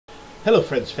Hello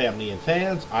friends, family, and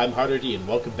fans, I'm HarderD and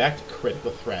welcome back to Critical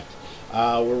Threat.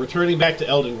 We're returning back to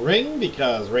Elden Ring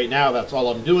because right now that's all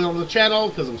I'm doing on the channel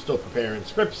because I'm still preparing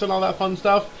scripts and all that fun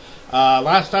stuff.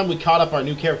 Last time we caught up our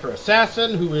new character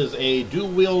Assassin, who is a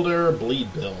dual-wielder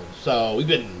bleed build, so we've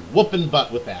been whooping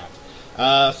butt with that.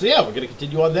 So yeah, we're going to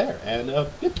continue on there, and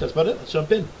yep, that's about it. Let's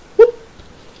jump in. Whoop.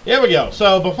 Here we go.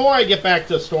 So before I get back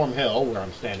to Storm Hill, where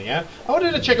I'm standing at, I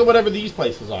wanted to check out whatever these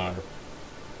places are.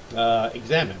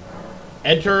 Examine.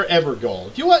 Enter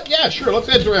Evergoal. Do you want? Yeah, sure. Let's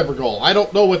enter Evergoal. I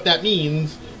don't know what that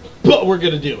means, but we're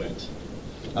gonna do it.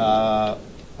 Oh.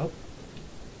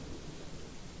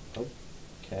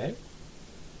 Okay.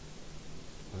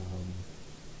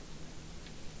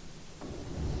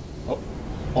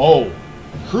 Oh.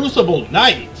 Crucible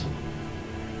Knight.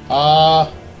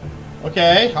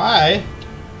 Okay. Hi.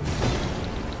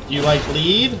 Do you like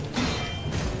bleed?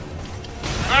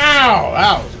 Ow!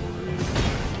 Ow!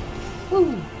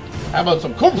 Woo! How about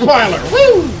some corpse piler?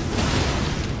 Woo!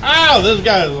 Ow, this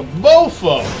guy is a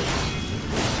mofo.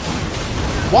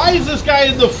 Why is this guy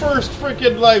in the first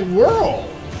freaking like world?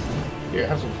 Here,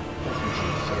 have some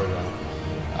cheese. There we go.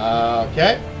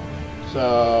 Okay.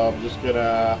 So I'm just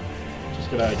gonna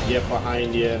get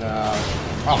behind you and I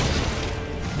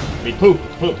mean poop,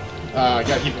 it's poop.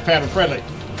 Gotta keep it fat and friendly.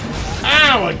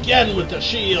 Ow, again with the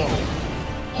shield.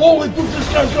 Holy poop,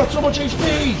 this guy's got so much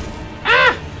HP!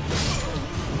 Ah!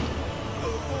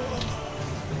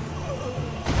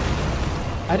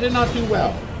 I did not do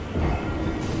well.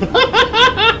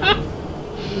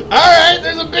 Alright,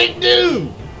 there's a big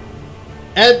dude!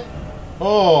 And,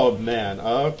 oh man,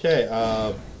 okay,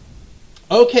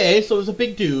 okay, so there's a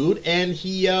big dude, and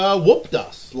he, whooped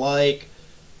us, like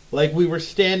we were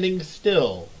standing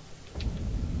still.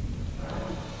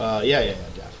 Yeah,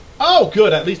 definitely. Oh,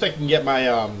 good, at least I can get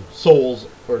my, souls,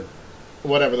 or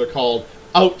whatever they're called,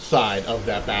 outside of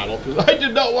that battle, because I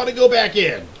did not want to go back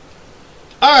in.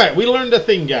 Alright, we learned a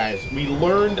thing, guys. We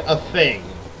learned a thing.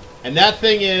 And that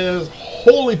thing is,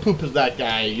 holy poop is that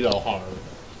guy, you know, hard.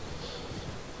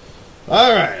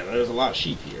 Alright, there's a lot of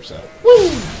sheep here, so. Woo!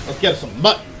 Let's get some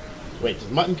mutton. Wait, does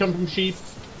mutton come from sheep?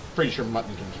 Pretty sure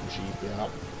mutton comes from sheep, yeah.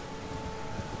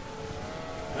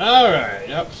 Alright,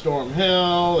 yep, Storm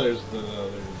Hill, there's a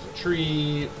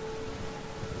tree.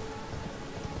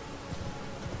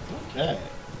 Okay.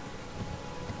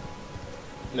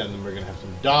 And then we're gonna have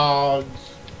some dogs.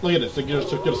 Look at this, they're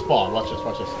gonna spawn. Watch this,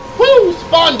 watch this. Woo!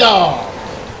 Spawn dogs!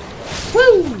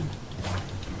 Woo!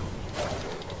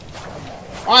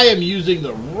 I am using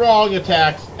the wrong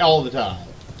attacks all the time.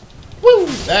 Woo!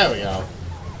 There we go.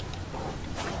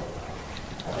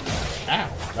 Ow,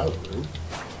 that was rude.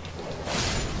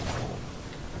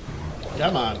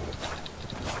 Come on.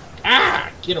 Ah!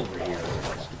 Get over here.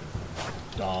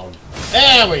 Dog.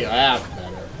 There we go, that's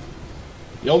better.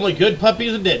 The only good puppy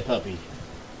is a dead puppy.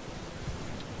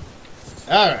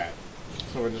 Alright.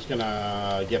 So we're just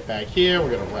gonna get back here.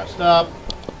 We're gonna rest up.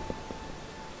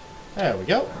 There we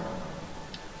go.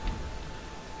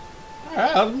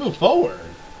 Alright, let's move forward.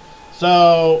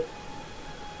 So,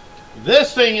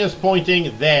 this thing is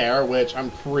pointing there, which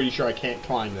I'm pretty sure I can't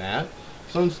climb that.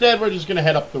 So instead, we're just gonna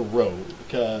head up the road,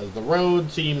 because the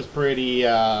road seems pretty,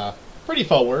 pretty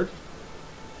forward.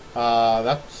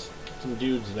 That's some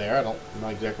dudes there. I'm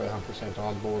not exactly 100%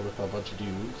 on board with a bunch of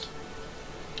dudes.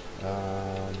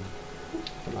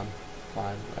 Come on,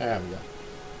 climb. There we go.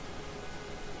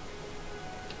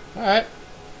 Alright.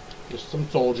 Just some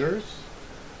soldiers.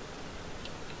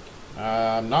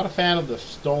 I'm not a fan of the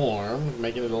storm,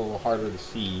 making it a little harder to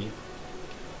see.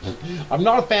 I'm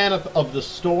not a fan of the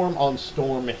storm on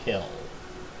Storm Hill.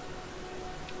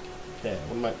 Okay,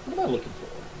 what am I looking for?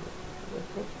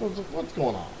 What's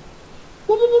going on?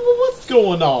 What's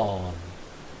going on?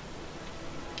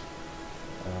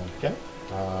 Okay.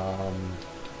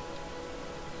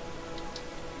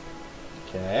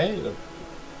 Okay. Did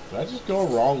I just go a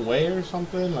wrong way or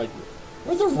something? Like,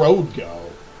 where'd the road go?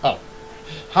 Oh.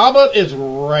 How about it's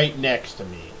right next to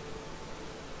me?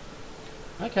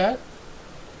 Okay.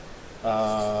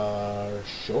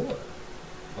 Sure.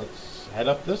 Let's head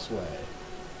up this way.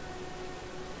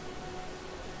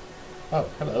 Oh,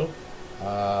 hello.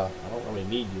 I don't really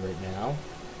need you right now.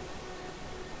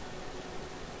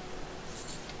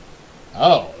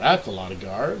 Oh, that's a lot of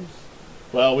guards.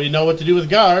 Well, we know what to do with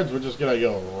guards. We're just gonna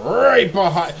go right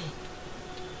behind.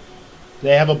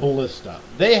 They have a ballista.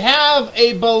 They have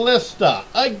a ballista!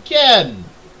 Again!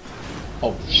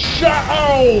 Oh,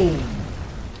 oh!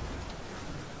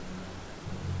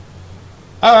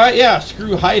 Alright, yeah,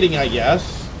 screw hiding, I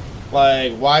guess.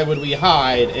 Like, why would we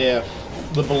hide if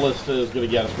the ballista is going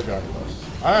to get us regardless?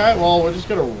 Alright, well, we're just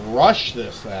going to rush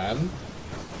this then.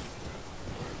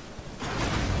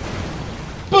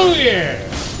 Oh yeah!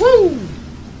 Woo!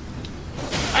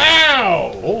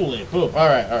 Ow! Holy poop.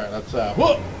 Alright, let's,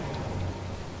 whoop!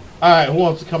 Alright, who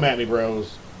wants to come at me,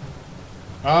 bros?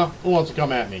 Huh? Who wants to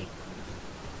come at me?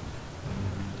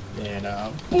 And,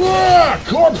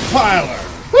 corpse piler!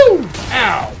 Woo!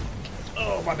 Ow!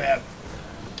 Oh, my bad.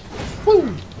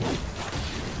 Woo!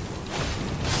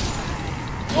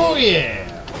 Oh,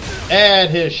 yeah! And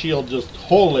his shield just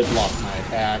totally blocked my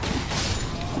attack.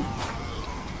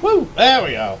 Woo! There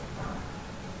we go.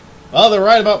 Well, they're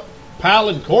right about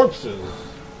piling corpses.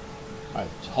 I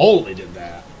totally did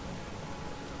that.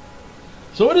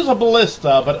 So it is a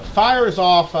ballista, but it fires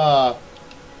off,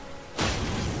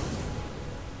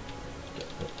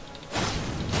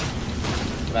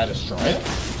 Can I destroy it?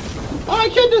 Oh, I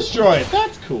can destroy it!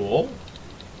 That's cool.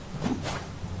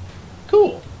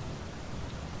 Cool.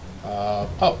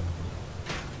 Oh.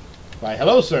 Why,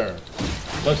 hello, sir.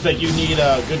 Looks like you need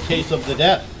a good case of the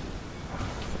death.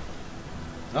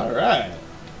 Alright.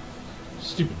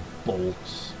 Stupid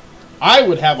bolts. I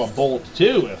would have a bolt,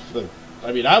 too, if the...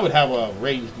 I mean, I would have a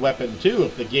ranged weapon, too,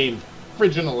 if the game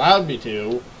frigid allowed me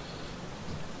to.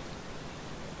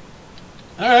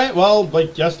 Alright, well, I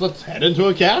guess let's head into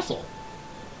a castle.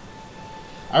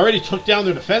 I already took down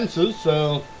their defenses,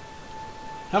 so...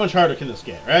 How much harder can this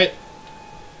get, right?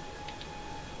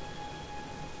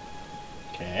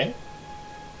 Okay.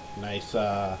 Nice,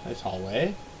 nice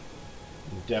hallway.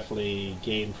 Definitely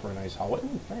game for a nice hallway.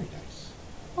 Ooh, very nice.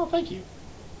 Oh, thank you.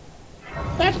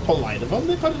 That's polite of them.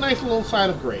 They put a nice little sign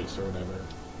of grace or whatever.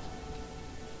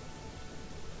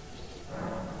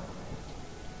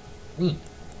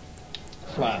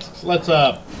 Flasks. Let's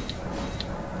add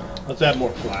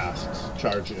more flasks.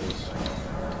 Charges.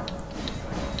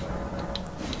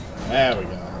 There we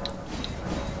go.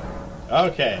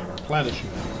 Okay,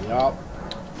 replenishment. Yup.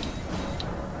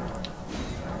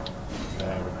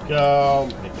 There we go.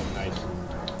 Make it nice and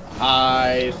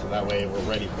high, so that way we're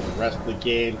ready for the rest of the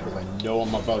game, because I know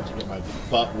I'm about to get my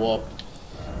butt whooped.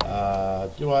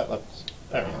 Do what? Let's...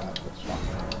 There we go. That's fine.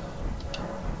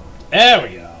 There we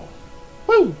go.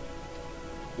 Woo!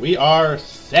 We are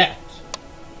set.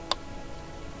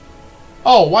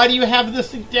 Oh, why do you have this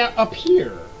thing down up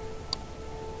here?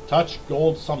 Touch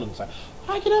gold summon sign.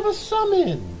 I can have a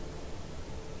summon.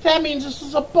 That means this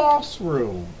is a boss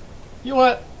room. You know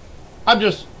what? I'm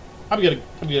just gonna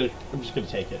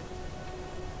take it.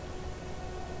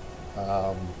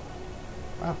 Wow,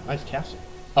 nice castle.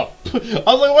 Oh, I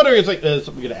was like wondering, it's like, is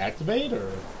something gonna activate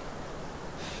or?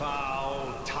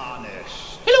 Foul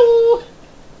tarnished. Hello.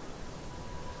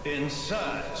 In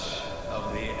search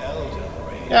of the Elden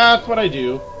Ring. Yeah, that's what I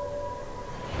do.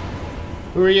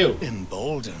 Who are you?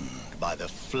 Emboldened by the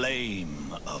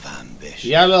flame of ambition.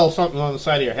 You got a little something on the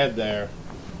side of your head there.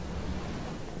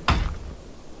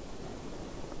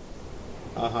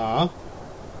 Uh-huh.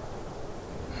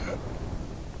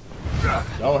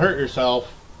 Don't hurt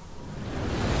yourself.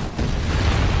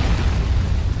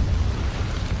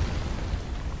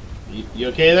 You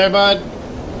okay there, bud?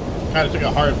 Kind of took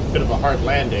a bit of a hard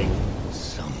landing.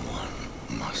 Someone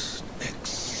must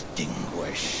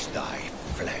extinguish thy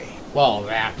flame. Well,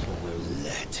 that's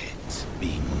Let it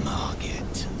be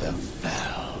Margit the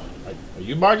Fell. Are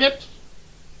you Margit?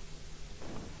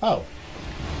 Oh.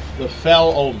 The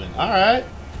Fell Omen. Alright.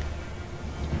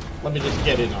 Let me just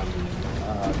get in on you.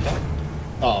 Okay.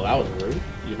 Oh, that was rude.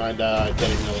 You mind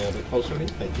getting a little bit closer to me?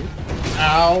 Thank you.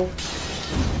 Ow.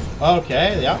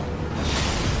 Okay, yeah.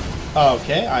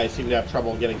 Okay, I seem to have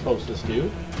trouble getting close to this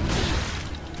dude.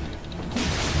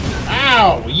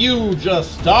 Ow! You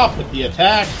just stop with the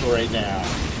attacks right now.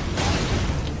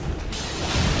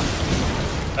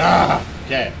 Ah,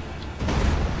 okay.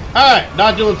 Alright,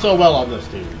 not doing so well on this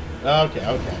dude.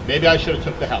 Okay. Maybe I should have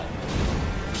took the help.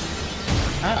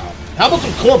 Ow. How about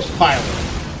some corpse piling?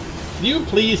 Can you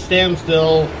please stand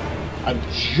still? I'm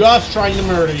just trying to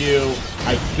murder you.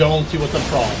 I don't see what the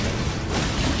problem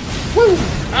is. Woo!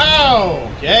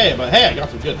 Ow! Okay, but hey, I got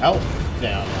some good health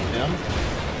down on him.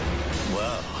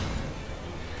 Well,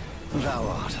 thou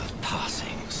art of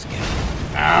passing skill.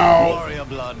 Ow! Warrior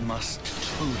blood must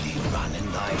truly run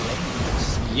in thy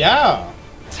veins. Yeah.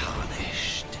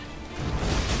 Tarnished.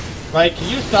 Like, can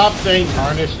you stop saying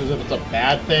tarnished as if it's a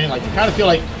bad thing? Like, I kind of feel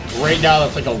like right now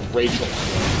that's like a racial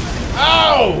thing.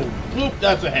 Ow! Boop,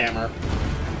 that's a hammer.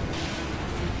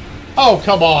 Oh,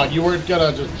 come on. You weren't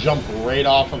gonna just jump right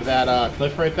off of that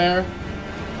cliff right there?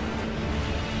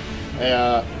 Hey,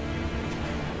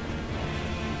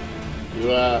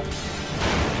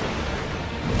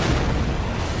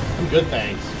 I'm good,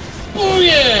 thanks. Oh,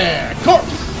 yeah! Corpse!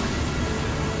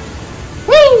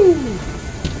 Woo!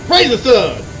 Praise the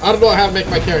sun! I don't know how to make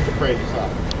my character praise the sun.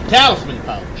 Talisman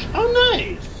pouch. Oh,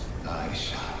 nice. I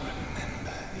shall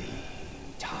remember thee,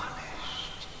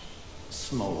 tarnished,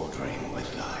 smouldering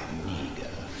with thy meager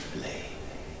flame.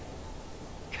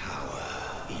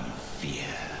 Cower in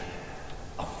fear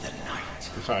of the night.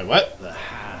 Sorry, what? The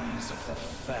hands of the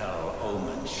fell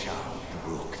omen shall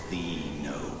brook thee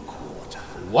no quarter.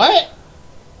 What?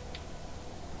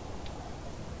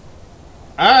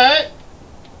 Alright.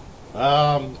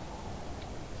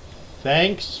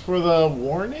 Thanks for the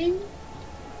warning?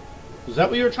 Is that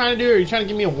what you were trying to do? Are you trying to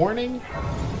give me a warning?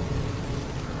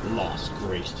 Lost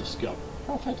grace discovered.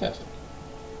 Oh, fantastic.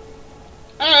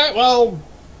 Alright, well,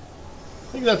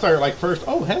 I think that's our, like, first...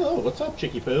 Oh, hello. What's up,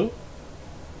 Chicky Poo?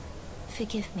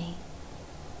 Forgive me.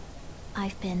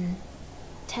 I've been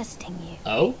testing you.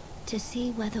 Oh? To see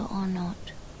whether or not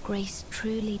grace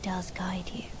truly does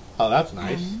guide you. Oh, that's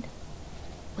nice. And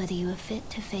whether you are fit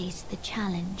to face the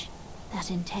challenge that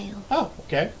entails. Oh,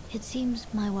 okay. It seems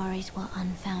my worries were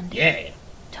unfounded. Yeah.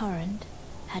 Torrent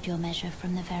had your measure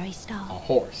from the very start. A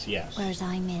horse, yes. Whereas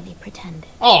I merely pretended.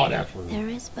 Oh, that's rude. There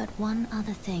is but one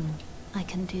other thing I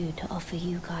can do to offer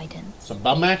you guidance. Some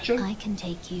bum action? I can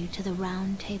take you to the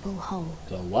Round Table Hold.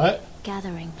 The what?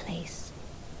 Gathering place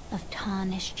of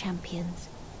tarnished champions.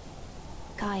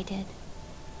 Guided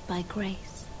by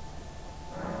grace.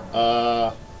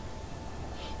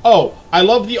 Oh, I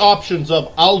love the options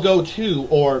of I'll go too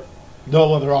or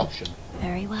no other option.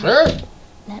 Very well. Sure.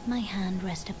 Let my hand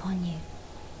rest upon you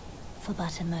for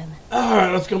but a moment.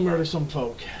 Alright, let's go murder some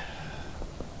folk.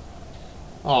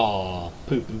 Aw,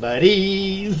 pooping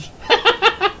buddies.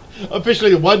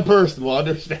 Officially one person will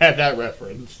understand that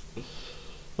reference.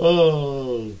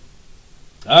 Oh.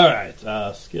 Alright,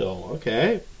 skill.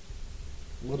 Okay.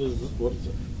 What is it?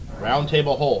 Round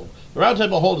Table Hold. The Round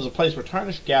Table Hold is a place where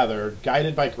tarnished gather,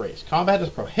 guided by grace. Combat is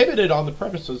prohibited on the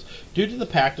premises due to the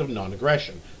Pact of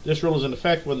Non-Aggression. This rule is in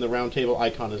effect when the Round Table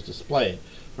icon is displayed.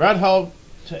 Round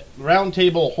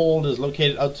Table Hold is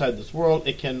located outside this world.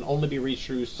 It can only be reached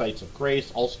through sites of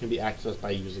grace. Also can be accessed by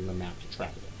using the map to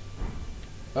track it.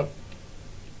 Oh.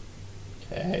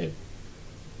 Okay.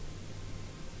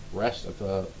 Rest at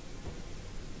the...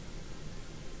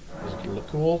 Does it look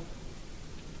cool?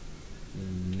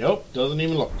 Nope, doesn't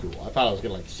even look cool. I thought I was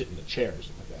gonna like sit in the chair or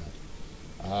something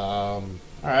like that.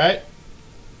 Alright.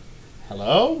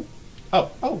 Hello?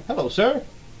 Oh, hello, sir.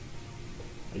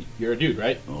 You're a dude,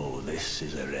 right? Oh, this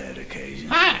is a rare occasion.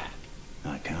 Hi!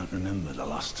 I can't remember the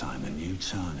last time a new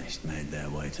tarnished made their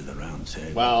way to the round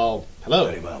table. Well, hello.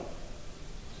 Very well.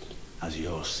 As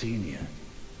your senior,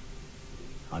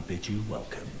 I bid you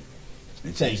welcome.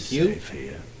 It Thank is you. safe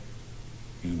here.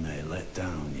 You may let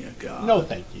down your guard. No,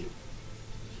 thank you.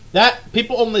 That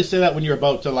people only say that when you're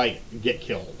about to like get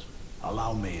killed.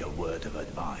 Allow me a word of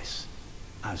advice.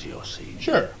 As your senior.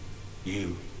 Sure.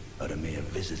 You are a mere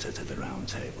visitor to the round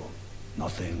table.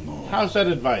 Nothing more. How's that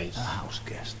advice? A house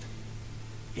guest.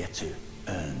 Yet to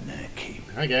earn their keep.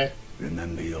 Okay.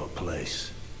 Remember your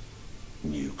place.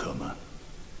 Newcomer.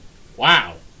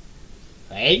 Wow.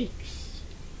 Thanks.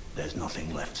 There's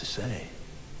nothing left to say.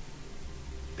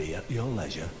 Be at your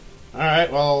leisure.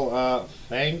 Alright, well,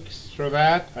 thanks for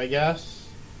that, I guess.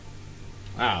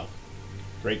 Wow.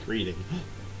 Great greeting.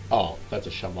 Oh, that's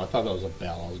a shovel. I thought that was a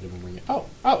bell. I was going to ring it. Oh,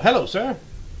 hello, sir.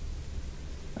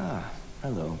 Ah,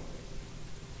 hello.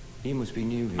 You must be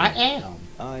new here. I am.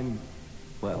 I'm...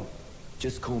 well,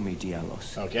 just call me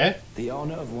Dialos. Okay. The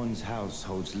honor of one's house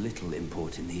holds little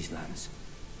import in these lands.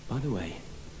 By the way,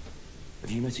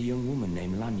 have you met a young woman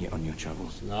named Lanya on your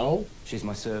travels? No. She's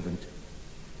my servant,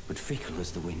 but fickle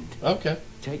as the wind. Okay.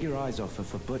 Take your eyes off her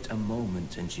for but a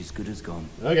moment and she's good as gone.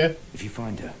 Okay. If you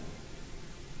find her,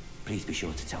 please be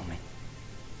sure to tell me.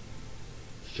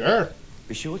 Sure.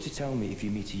 Be sure to tell me if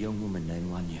you meet a young woman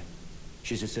named Lanya.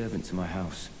 She's a servant to my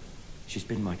house. She's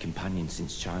been my companion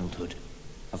since childhood.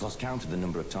 I've lost count of the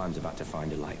number of times I've had to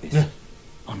find her like this.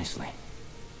 Honestly,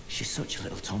 she's such a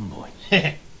little tomboy.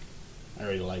 I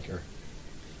really like her.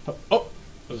 Oh,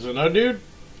 is there another dude?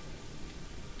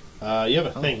 You have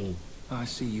a thing. I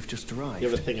see you've just arrived. You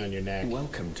have a thing on your neck.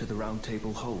 Welcome to the Round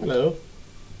Table Hold. Hello.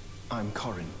 I'm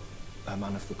Corin, a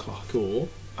man of the cloth. Cool.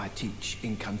 I teach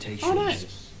incantations. Oh,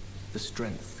 nice. The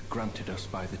strength granted us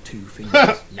by the two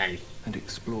fingers. Nice. And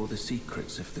explore the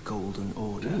secrets of the Golden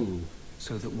Order. Ooh.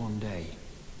 So that one day,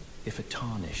 if a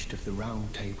tarnished of the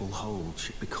Round Table Hold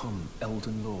should become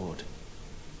Elden Lord,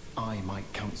 I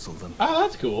might counsel them. Oh,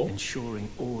 that's cool. Ensuring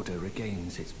order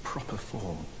regains its proper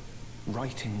form.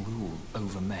 Righting rule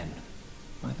over men.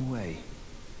 By the way,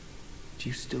 do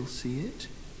you still see it?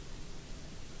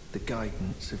 The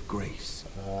guidance of grace.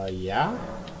 Yeah.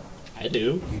 I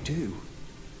do. You do?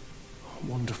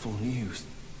 Wonderful news.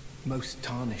 Most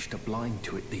tarnished are blind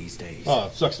to it these days. Oh,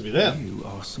 it sucks to be them. You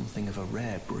are something of a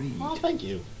rare breed. Oh, thank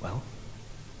you. Well,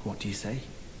 what do you say?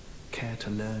 Care to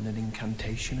learn an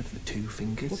incantation of the two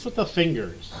fingers? What's with the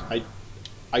fingers?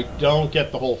 I don't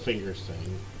get the whole fingers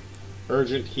thing.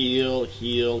 Urgent heal,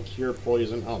 cure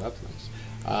poison. Oh, that's nice.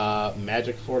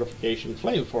 Magic fortification,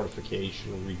 flame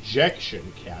fortification,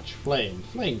 rejection, catch flame,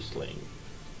 flame sling.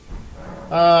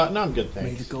 No, I'm good,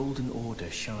 thanks. May the golden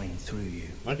order shine through you.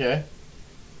 Okay.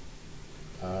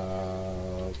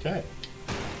 Okay.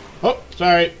 Oh,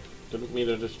 sorry. Didn't mean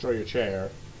to destroy your chair.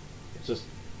 It's just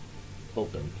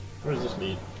open. Where does this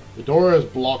lead? The door is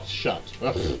blocked shut.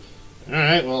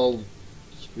 Alright, well,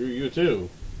 screw you too.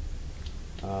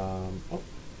 Oh,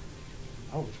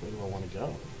 which way do I want to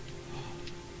go?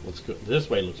 Let's go. This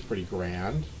way looks pretty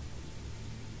grand.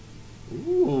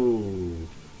 Ooh.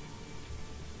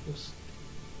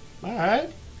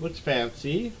 Alright. Looks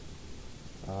fancy.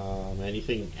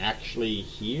 Anything actually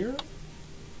here?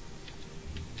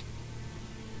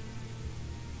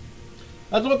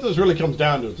 That's what this really comes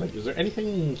down to. It's like, is there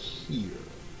anything here?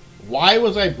 Why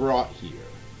was I brought here?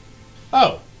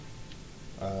 Oh.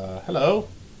 Hello.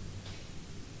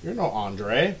 You're no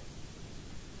Andre.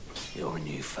 You're a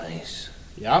new face.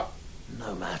 Yep.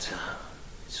 No matter.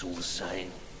 It's all the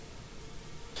same.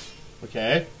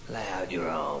 Okay. Lay out your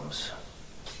arms.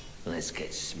 Let's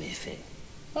get smithing.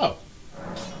 Oh.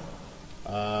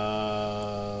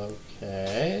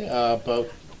 Okay. But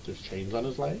there's chains on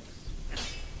his legs?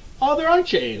 Oh, there are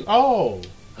chains. Oh.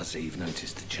 I see you've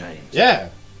noticed the chains. Yeah.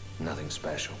 Nothing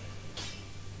special.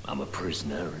 I'm a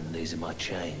prisoner and these are my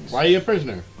chains. Why are you a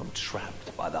prisoner? I'm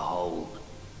trapped by the hold.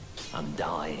 I'm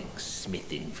dying,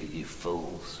 smithing for you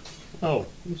fools. Oh,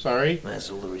 I'm sorry. That's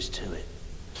all there is to it.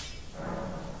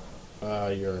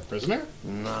 You're a prisoner?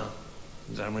 No.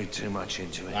 Don't read too much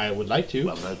into it. I would like to.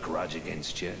 I've no grudge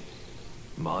against you.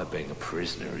 My being a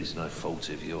prisoner is no fault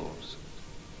of yours.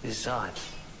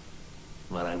 Besides,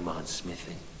 I don't mind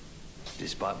smithing.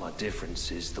 Despite my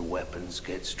differences, the weapons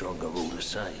get stronger all the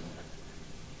same.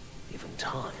 Even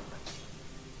time.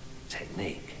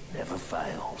 Technique never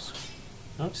fails.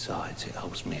 Huh? Besides, it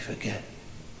helps me forget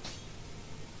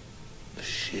the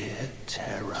sheer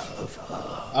terror of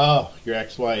her. Oh, your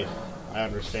ex-wife. I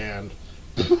understand.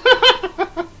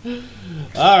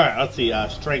 Alright, let's see.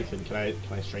 Strengthen. Can I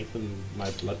strengthen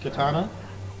my blood katana?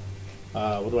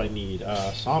 What do I need?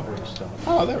 Sombering stone.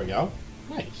 Oh, there we go.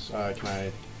 Nice. Can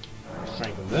I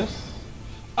strengthen this?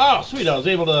 Oh, sweet. I was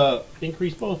able to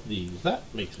increase both of these. That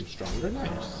makes them stronger.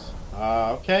 Nice.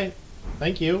 Okay.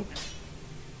 Thank you.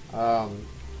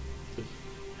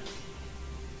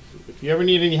 If you ever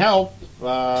need any help,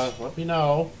 let me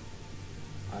know.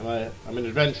 I'm an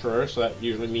adventurer, so that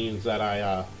usually means that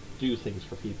I do things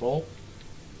for people.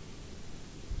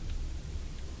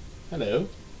 Hello.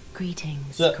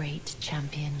 Greetings, great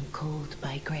champion called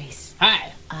by grace.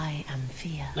 Hi. I am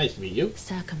Fia. Nice to meet you.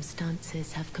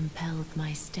 Circumstances have compelled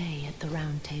my stay at the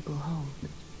Round Table Hold.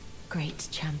 Great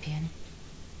champion,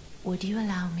 would you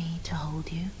allow me to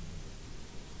hold you?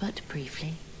 But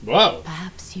briefly. Whoa.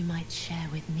 Perhaps you might share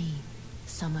with me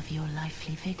some of your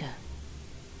lively vigor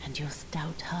and your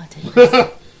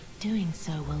stout-heartedness. Doing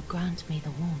so will grant me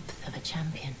the warmth of a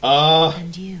champion.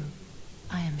 And you,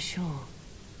 I am sure,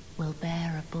 will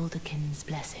bear a Baldakin's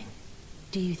blessing.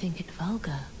 Do you think it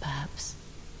vulgar, perhaps?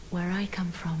 Where I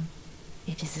come from,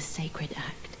 it is a sacred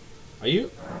act. Are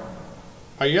you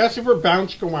asking for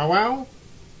bounce go wow wow?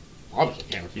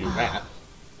 Obviously can't refuse that.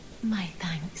 My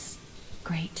thanks,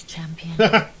 great champion.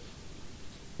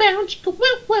 Bounce go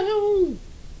wow wow.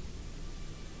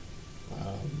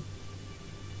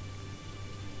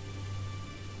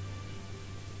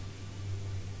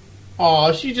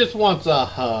 Oh, she just wants a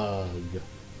hug.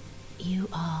 You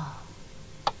are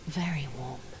very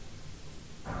warm.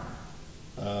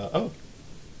 Oh.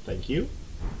 Thank you.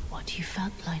 What you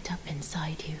felt light up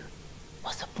inside you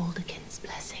was a Baldakin's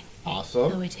blessing.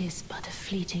 Awesome. Though it is but a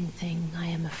fleeting thing, I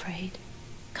am afraid.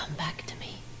 Come back to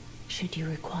me, should you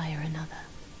require another.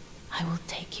 I will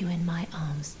take you in my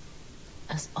arms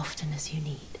as often as you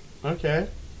need. Okay.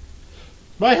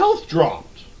 My health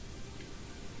dropped.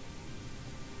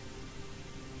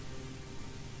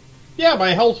 Yeah,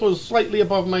 my health was slightly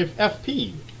above my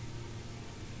FP.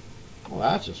 Well,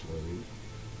 that's just rude.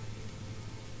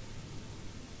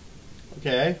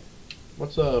 Okay.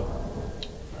 What's a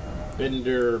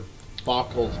Binder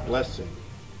Bockel's Blessing?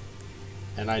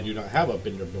 And I do not have a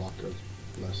Binder Bockel's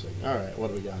Blessing. Alright, what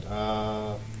do we got?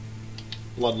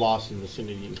 Blood loss in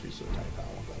vicinity increase of type. I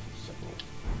want that for the second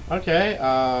one. Okay,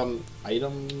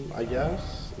 item, I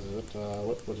guess. Is it,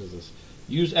 what is this?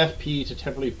 Use FP to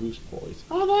temporarily boost poise.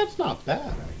 Oh, that's not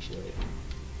bad, actually.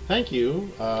 thank you.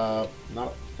 Not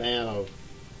a fan of...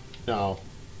 No.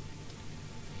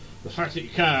 The fact that you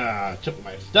kind of took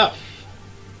my stuff.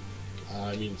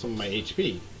 I mean, some of my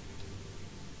HP.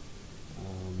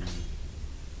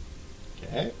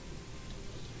 Okay.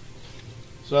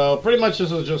 So, pretty much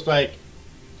this is just like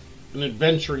an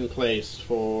adventuring place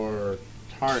for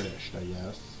Tarnished, I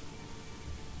guess.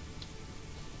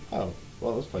 Oh,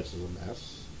 well, this place is a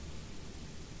mess.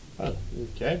 Oh,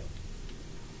 okay.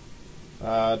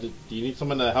 Do you need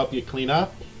someone to help you clean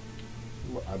up?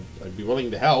 I'd be willing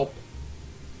to help.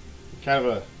 I'm kind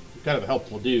of a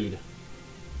helpful dude.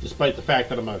 Despite the fact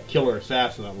that I'm a killer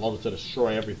assassin that loves to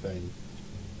destroy everything.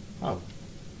 Oh.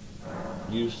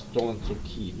 You stolen some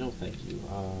key. No, thank you.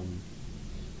 Oh,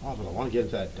 but I want to get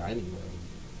into that dining room.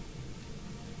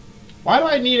 Why do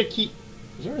I need a key?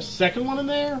 Is there a second one in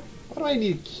there? Why do I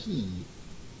need a key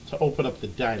to open up the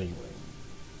dining room?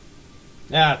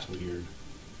 That's weird.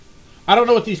 I don't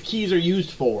know what these keys are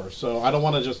used for, so I don't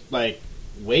want to just, like,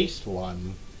 waste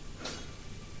one.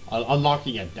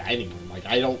 Unlocking a dining room. Like,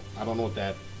 I don't know what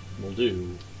that will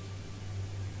do.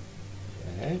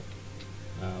 Okay.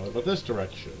 What about this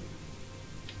direction?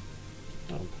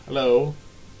 Oh, hello.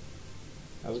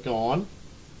 How's it going?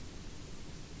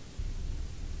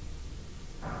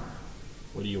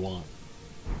 What do you want?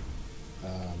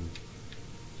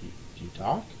 Do you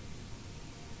talk?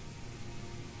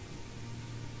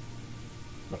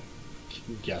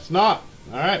 Guess not.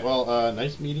 Alright, well,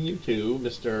 nice meeting you too,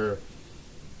 Mr.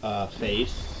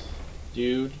 Face.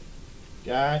 Dude.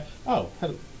 Guy. Oh,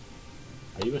 hello.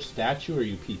 Are you a statue or are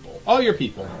you people? Oh, you're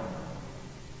people.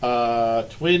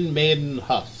 Twin Maiden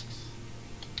Husks.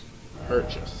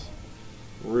 Purchase.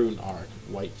 Rune Arc.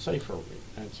 White Cipher Ring.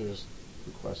 Answers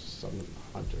requests summon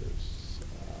hunters.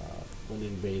 When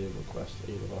invaded, request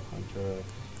aid of a hunter.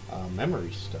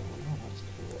 Memory Stone. Oh, that's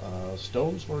cool.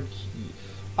 Stone Sword Key.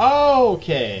 Oh,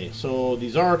 okay. So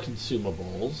these are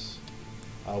consumables.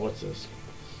 What's this?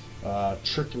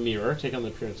 Trick Mirror. Take on the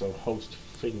appearance of host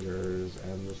fingers.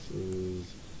 And this is...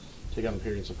 Take on the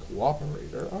appearance of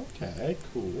Cooperator. Okay,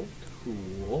 cool.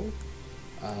 Cool.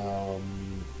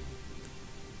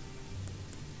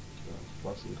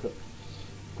 Blessing equipped.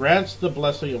 Grants the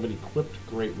blessing of an equipped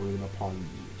great rune upon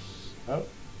use. Oh,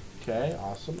 okay,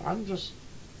 awesome. I'm just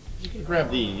gonna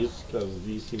grab these because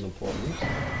these seem important.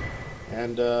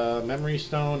 And memory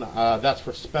stone. That's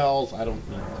for spells. I don't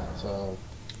need that. So,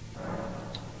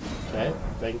 okay,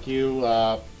 thank you.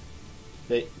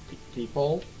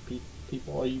 People,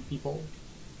 are you people?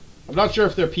 I'm not sure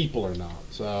if they're people or not.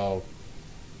 So,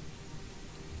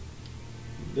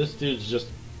 this dude's just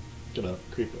gonna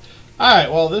creep it.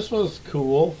 Alright, well, this was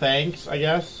cool. Thanks, I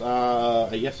guess.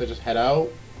 I guess I just head out.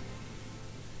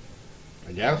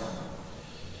 I guess.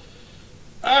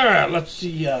 Alright, let's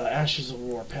see. Ashes of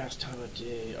War, pastime of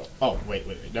day. Oh, wait.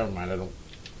 Never mind.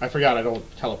 I forgot I don't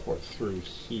teleport through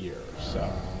here.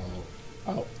 So.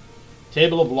 Oh.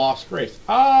 Table of Lost Grace.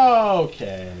 Oh,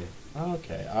 okay.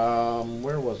 Okay.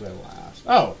 Where was I last?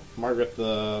 Oh, Margit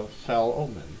the Fell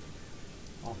Omen.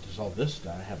 Oh, there's all this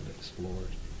that I haven't explored.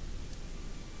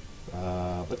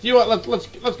 But you know what? Let's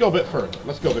go a bit further.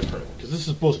 Let's go a bit further because this is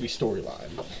supposed to be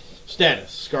storyline.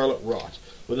 Status: Scarlet Rot.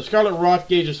 When the Scarlet Rot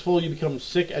gauge is full, you become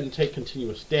sick and take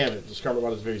continuous damage. The Scarlet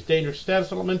Rot is a very dangerous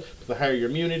status element, but the higher your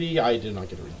immunity, I did not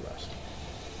get a request.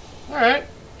 Alright.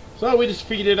 So we just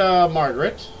defeated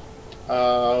Margit.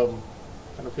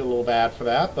 Kind of feel a little bad for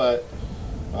that, but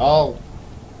well,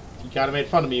 he kind of made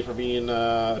fun of me for being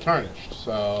tarnished,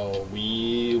 so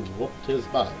we whooped his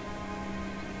butt.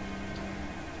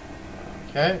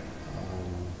 Okay.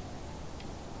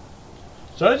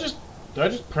 So do I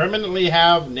just permanently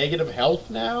have negative health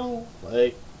now?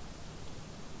 Like,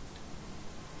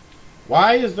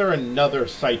 why is there another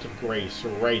Site of Grace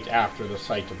right after the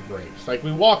Site of Grace? Like,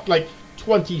 we walked like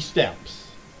 20 steps.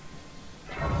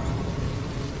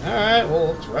 Alright,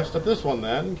 well, let's rest at this one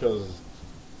then, because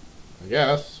I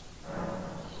guess.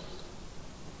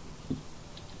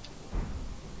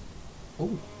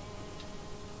 Ooh.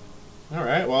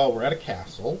 Alright, well, we're at a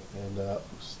castle, and,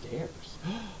 stairs.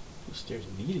 Stairs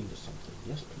leading to something.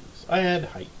 Yes, please. And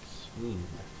heights. My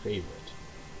favorite.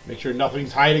 Make sure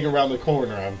nothing's hiding around the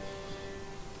corner.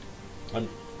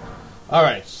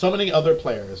 Alright, summoning other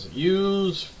players.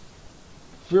 Use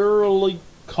Furily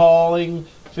Calling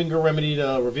Finger Remedy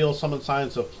to reveal summon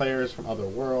signs of players from other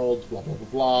worlds. Blah, blah, blah,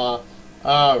 blah.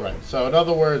 Alright, so in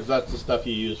other words, that's the stuff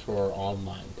you use for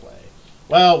online play.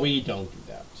 Well, we don't do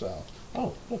that, so...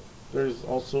 Oh, look. There's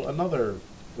also another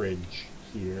bridge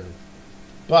here.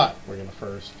 But we're going to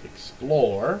first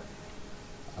explore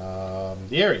the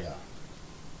area.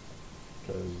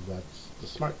 Because that's the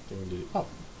smart thing to do. Oh.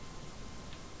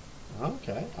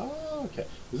 Okay. Oh, okay.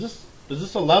 Is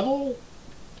this a level?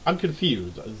 I'm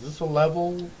confused. Is this a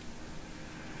level?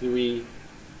 Do we?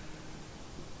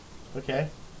 Okay.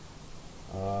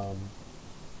 I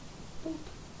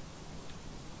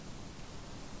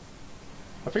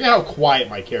forget how quiet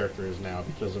my character is now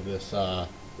because of this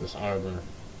this armor.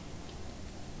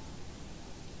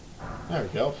 There we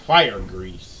go. Fire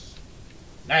grease.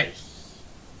 Nice.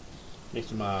 Make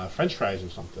some French fries or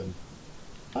something.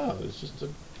 Oh, it's just a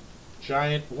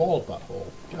giant wall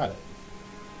butthole. Got it.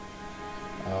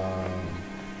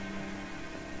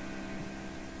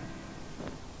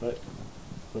 What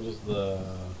is the?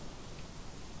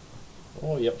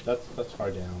 Oh, yep, that's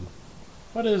far down.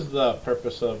 What is the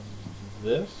purpose of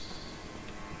this?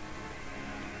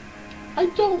 I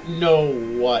don't know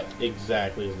what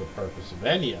exactly is the purpose of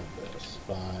any of this,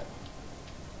 but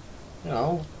you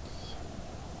know,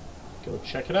 go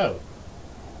check it out.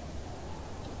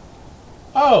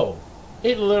 Oh,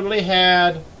 it literally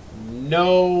had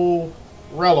no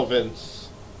relevance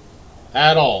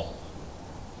at all.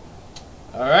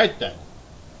 Alright then.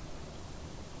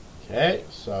 Okay,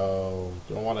 so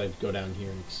do I want to go down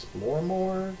here and explore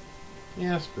more?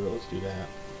 Yeah, screw it, let's do that.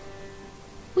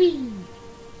 Whee!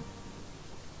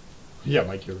 Yeah,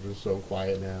 my character's so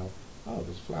quiet now. Oh,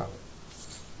 there's a flower.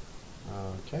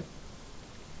 Okay.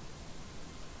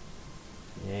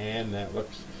 And that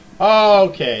looks...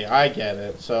 Okay, I get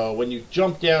it. So when you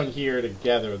jump down here to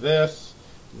gather this,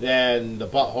 then the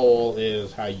butthole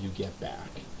is how you get back.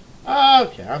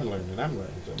 Okay, I'm learning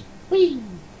some. Whee!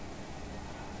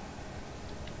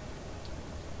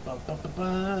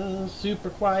 Super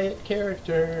quiet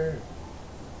character.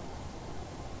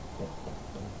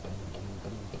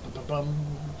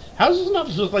 How is this not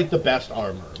just like the best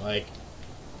armor? Like,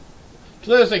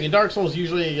 because I was thinking, Dark Souls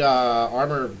usually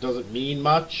armor doesn't mean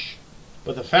much,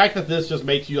 but the fact that this just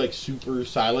makes you like super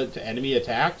silent to enemy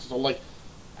attacks, so like,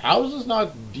 how is this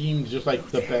not deemed just like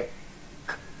the best?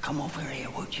 Come over here,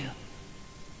 would you?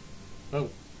 Oh,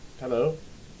 hello.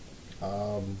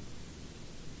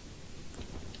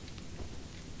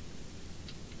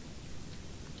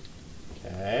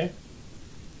 Okay.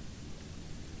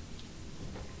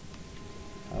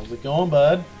 How's it going,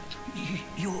 bud?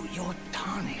 You're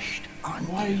tarnished, aren't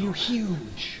you? Why are you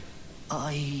huge?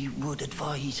 I would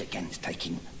advise against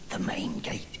taking the main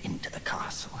gate into the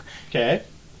castle. Okay.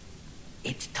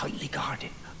 It's tightly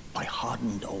guarded by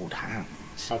hardened old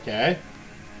hands. Okay.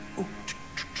 Oh,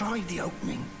 try the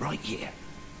opening right here.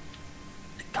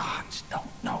 The guards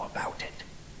don't know about it.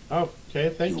 Okay,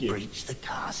 thank you. You breach the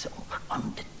castle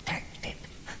undetected.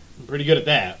 I'm pretty good at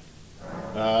that.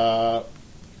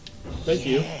 Thank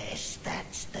you. Yes,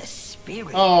 that's the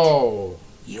spirit. Oh.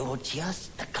 You're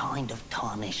just the kind of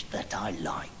tarnished that I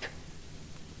like.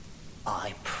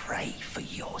 I pray for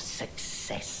your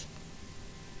success.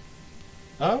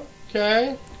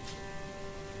 Okay.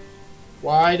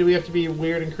 Why do we have to be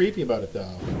weird and creepy about it,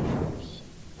 though?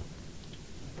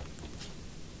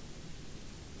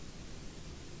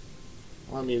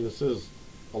 Well, I mean, this is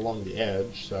along the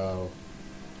edge, so...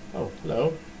 Oh,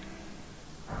 hello.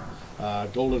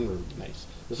 Golden root, nice.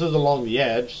 This is along the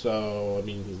edge, so, I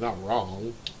mean, he's not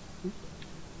wrong.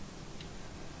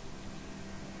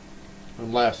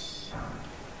 Unless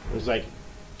there's, like,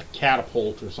 a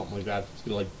catapult or something like that that's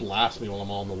gonna, like, blast me while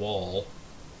I'm on the wall.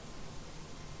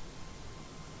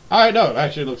 Alright, no, it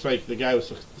actually looks like the guy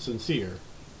was sincere.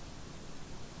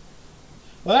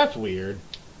 Well, that's weird.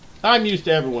 I'm used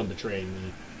to everyone betraying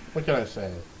me. What can I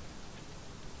say?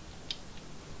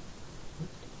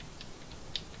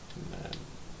 And then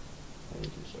I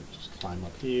can just climb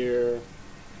up here.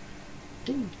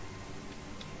 Ooh.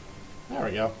 There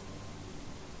we go.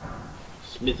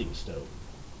 Smithing stone.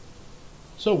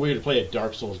 So weird to play a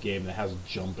Dark Souls game that has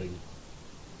jumping.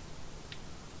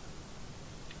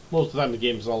 Most of the time the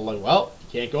game's all like, well, you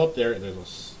can't go up there, and there's a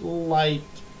slight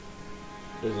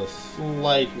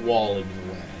wall in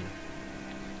your way.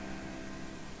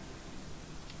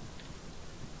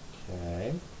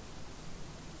 Okay.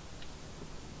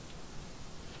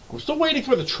 I'm still waiting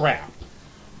for the trap.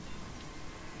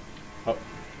 Oh.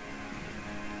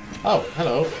 Oh,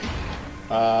 hello.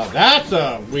 That's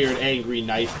a weird, angry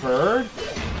knife bird.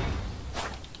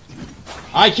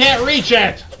 I can't reach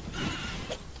it!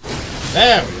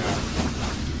 There we go.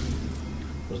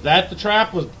 Was that the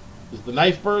trap? Is the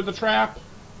knife bird the trap?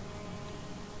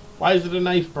 Why is it a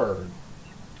knife bird?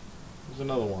 There's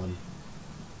another one.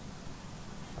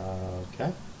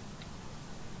 Okay.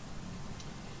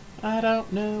 I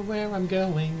don't know where I'm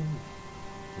going.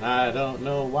 I don't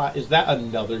know why. Is that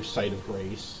another site of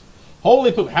grace?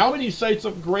 Holy poop, how many sites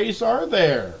of grace are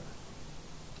there?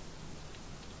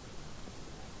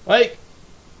 Like,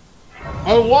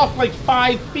 I walk like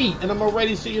 5 feet and I'm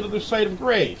already seeing the other side of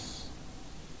grace.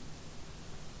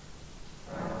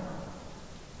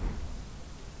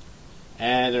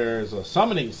 And there's a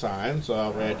summoning sign, so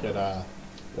I could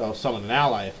well, summon an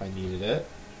ally if I needed it.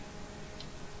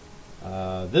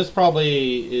 This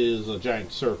probably is a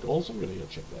giant circle, so I'm going to go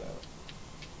check that out.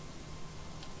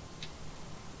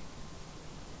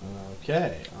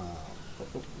 Okay.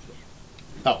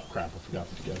 Oh, crap, I forgot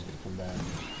this guy's going to come back.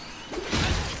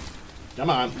 Come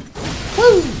on.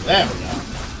 Woo! There we go.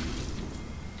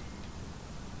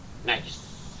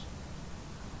 Nice.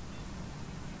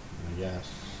 I guess.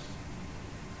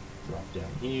 Drop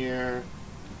down here.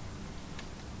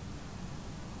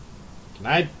 Can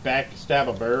I backstab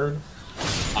a bird?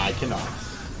 I cannot.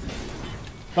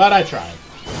 But I tried.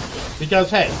 Because,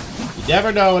 hey, you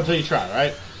never know until you try,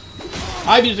 right?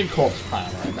 I'm using corpse pile.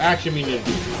 I'm actually meaning to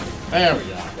do. There we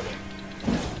go.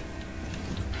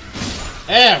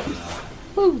 There we go.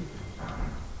 Woo.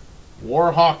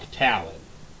 Warhawk Talon.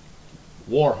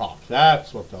 Warhawk.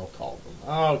 That's what they'll call them.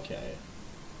 Okay.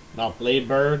 Not Blade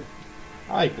Bird.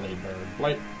 I like Blade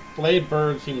Bird. Blade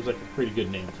Bird seems like a pretty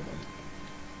good name for them.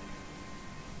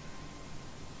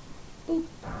 Boop.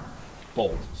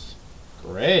 Bolts.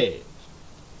 Great.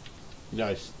 You know,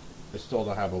 I still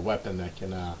don't have a weapon that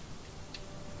can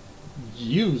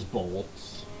use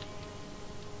bolts.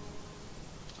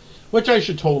 Which I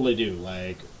should totally do.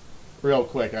 Like, real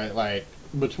quick,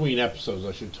 between episodes,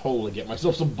 I should totally get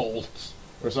myself some bolts.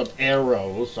 Or some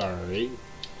arrows, sorry.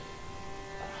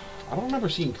 I don't remember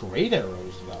seeing great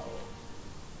arrows, though.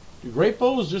 Do great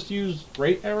bows just use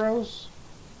great arrows?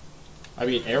 I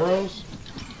mean, arrows?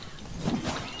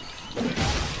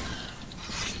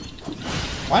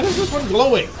 Why is this one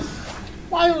glowing?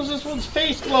 Why was this one's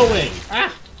face glowing?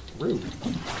 Ah! Rude.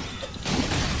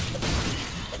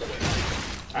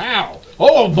 Ow!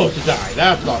 Oh, I'm about to die.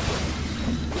 That's not good.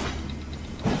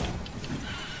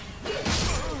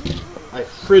 I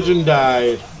friggin'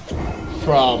 died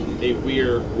from a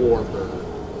weird war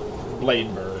bird.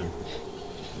 Blade bird.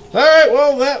 Alright,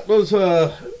 well, that was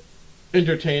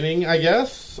entertaining, I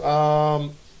guess.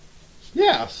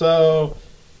 Yeah, so...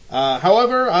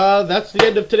 however, that's the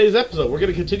end of today's episode. We're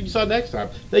going to continue this on next time.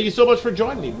 Thank you so much for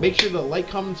joining me. Make sure to like,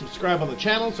 comment, and subscribe on the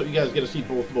channel so you guys get to see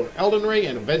both more Elden Ring,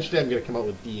 and eventually I'm going to come out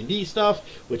with D&D stuff,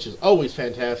 which is always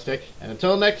fantastic. And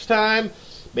until next time,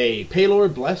 may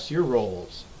Paylord bless your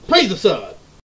rolls. Praise the sun!